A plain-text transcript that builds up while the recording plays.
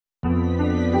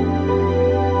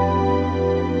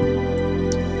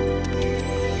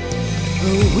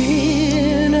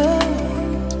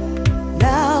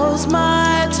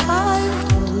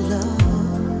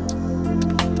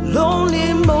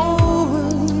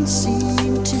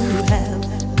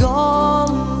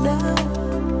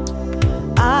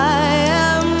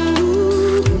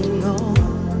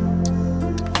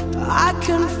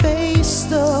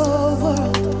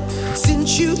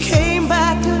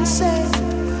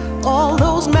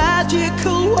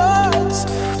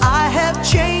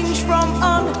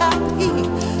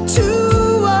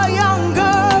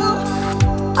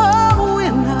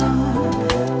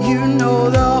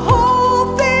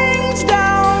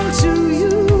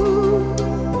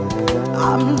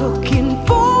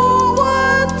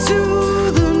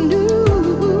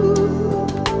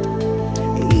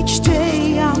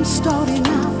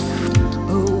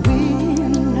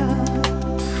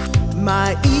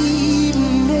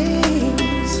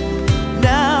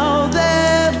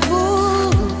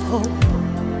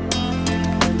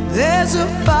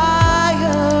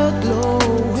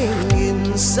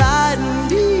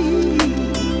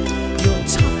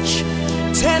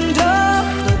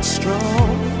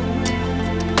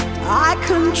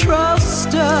can trust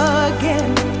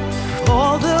again.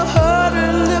 All the hurt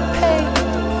and the pain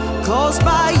caused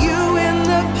by you in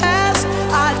the past,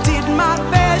 I did my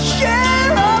fair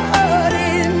share of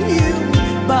hurting you,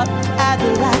 but at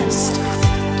last,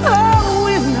 a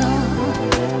winner,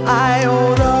 I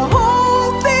owe the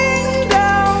whole thing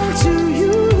down to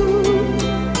you.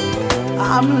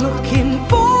 I'm looking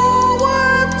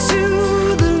forward to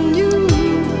the new.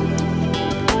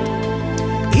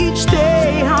 Each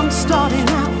day I'm starting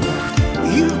out,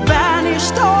 you've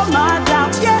banished all my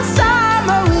doubts. Yes, I'm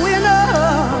a winner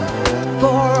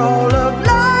for all of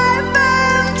life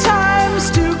and times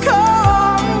to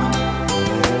come.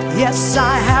 Yes,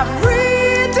 I have